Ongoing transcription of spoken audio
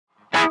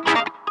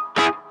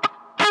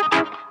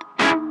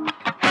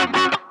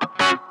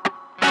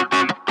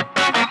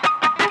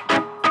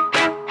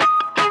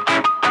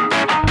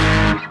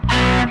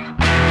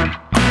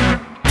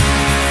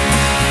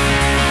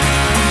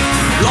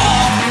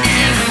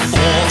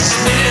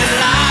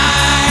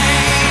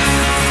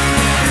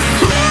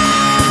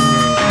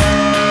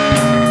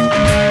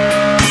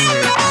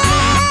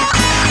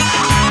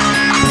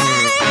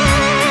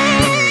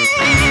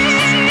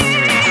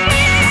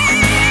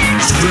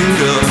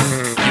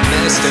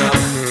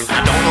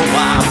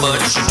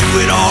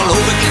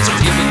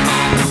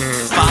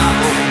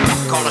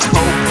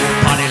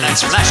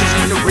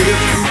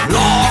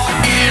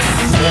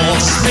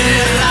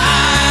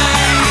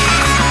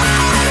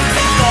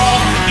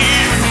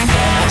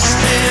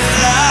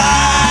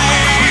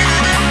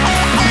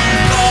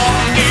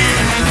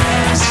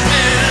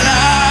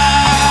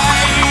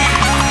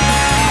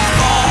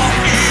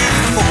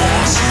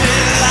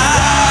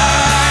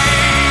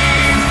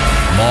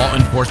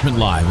Enforcement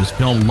Live is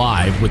filmed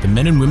live with the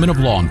men and women of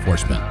law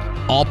enforcement.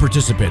 All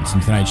participants in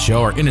tonight's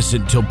show are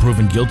innocent until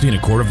proven guilty in a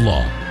court of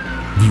law.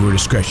 Viewer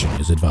discretion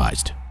is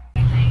advised.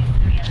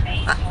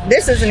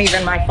 This isn't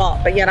even my fault,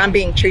 but yet I'm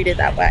being treated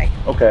that way.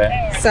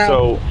 Okay.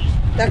 So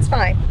that's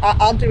fine.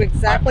 I'll do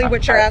exactly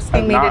what you're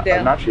asking me to do.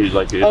 I'm not treated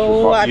like it.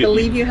 I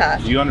believe you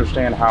have. Do you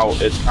understand how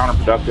it's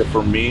counterproductive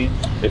for me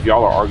if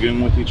y'all are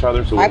arguing with each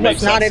other? So I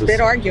was not a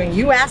bit arguing.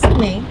 You asked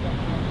me.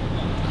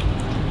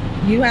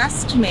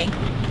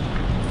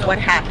 What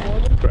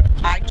happened. Correct.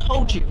 I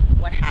told you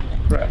what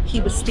happened. Correct.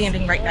 He was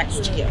standing right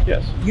next to you.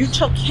 Yes. You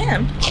took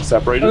him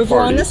separated over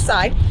parties. on the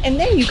side, and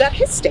then you got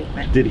his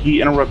statement. Did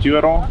he interrupt you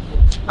at all?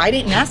 I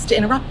didn't ask to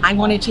interrupt. I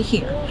wanted to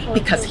hear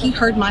because he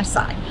heard my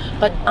side.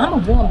 But I'm a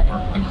woman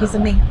and he's a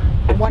man.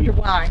 I wonder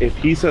why. If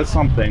he says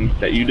something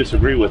that you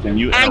disagree with and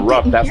you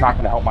interrupt, that's not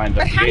going to help my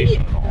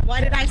investigation. But why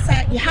did I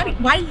say?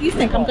 Why do you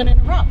think I'm going to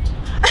interrupt?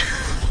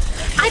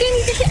 I didn't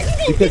even get.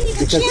 You didn't even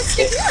get a chance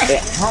to hear it.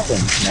 It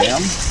happens,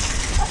 ma'am.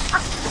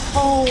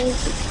 Oh,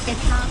 it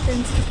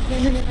happens.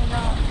 Women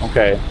interrupt.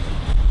 Okay.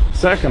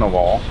 Second of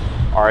all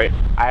right,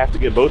 I have to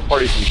get both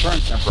parties'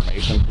 insurance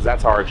information because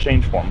that's how our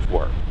exchange forms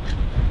work.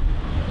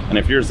 And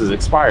if yours is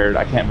expired,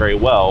 I can't very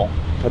well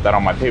put that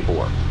on my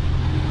paperwork.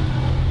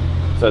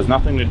 So it has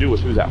nothing to do with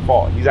who's at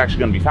fault. He's actually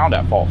going to be found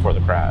at fault for the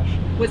crash.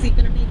 Was he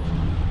going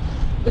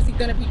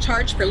to be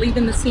charged for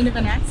leaving the scene of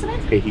an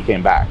accident? Okay, he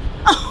came back.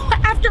 Oh,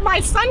 after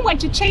my son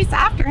went to chase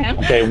after him.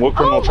 Okay, what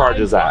criminal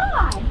charge is that?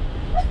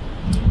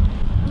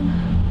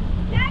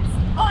 That's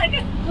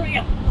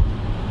unreal.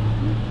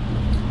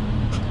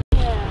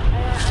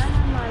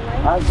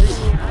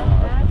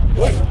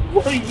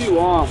 What are you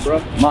on, bro?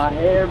 My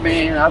hair,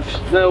 man.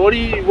 No, what are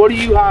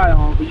you high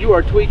on? Cause you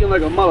are tweaking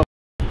like a mother.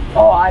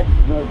 Oh, I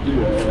smoke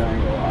too. I ain't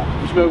gonna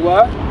lie. You smoke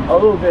what? A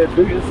little bit,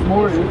 dude, this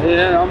morning.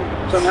 Yeah,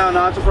 I'm somehow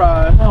not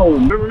surprised. Oh,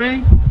 remember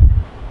me?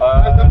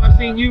 Last time I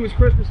seen you was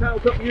Christmas time a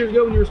couple years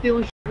ago when you were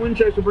stealing shit at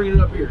Winchester, bringing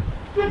it up here.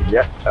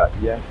 Yes,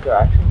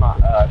 actually, my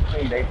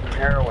clean date from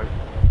heroin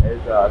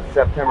is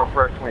September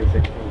 1st,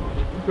 2016.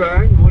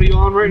 Okay, what are you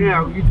on right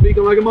now? You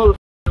tweaking like a mother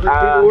like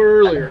people were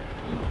earlier.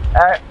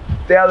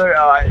 The other, it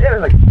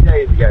was like 2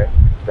 days ago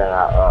that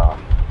I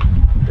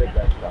did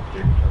that stuff.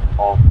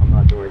 Off. I'm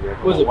not doing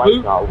it. Was it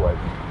boot? I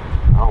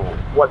don't know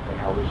what the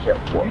hell this shit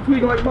was. You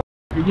tweaking like a mother.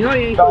 You know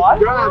you ain't No,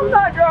 driving. I'm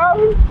not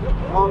driving.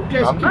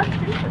 I'm not.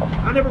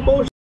 I never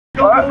bullshit.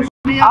 I'm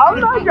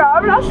not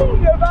driving. I seen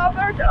you go by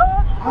there to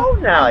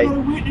home now. I got a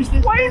witness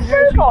that Why has you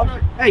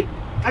you Hey,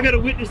 I got a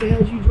witness that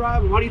has you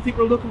driving. Why do you think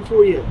we're looking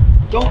for you?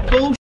 Don't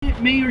bullshit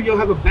me or you'll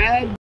have a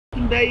bad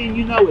day and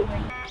you know it.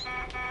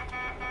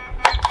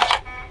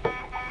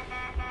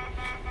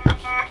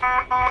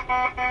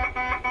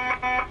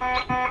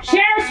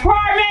 Sheriff's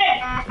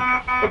Department!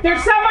 If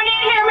there's someone in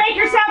here, make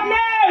yourself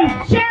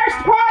known! Sheriff's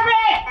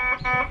Department!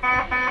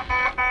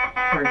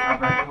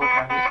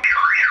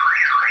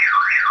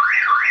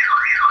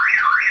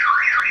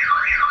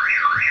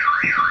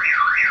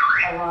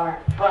 Alarm,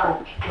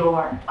 front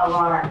door,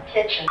 alarm,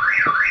 kitchen.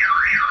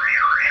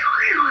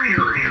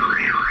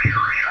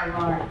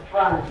 Alarm,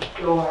 front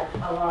door,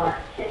 alarm,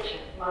 kitchen,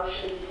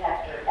 motion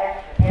detector,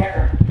 exit,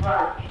 error,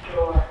 front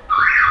door.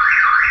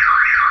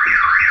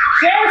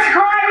 Sheriff's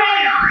Department!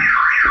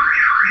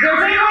 If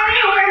there's anyone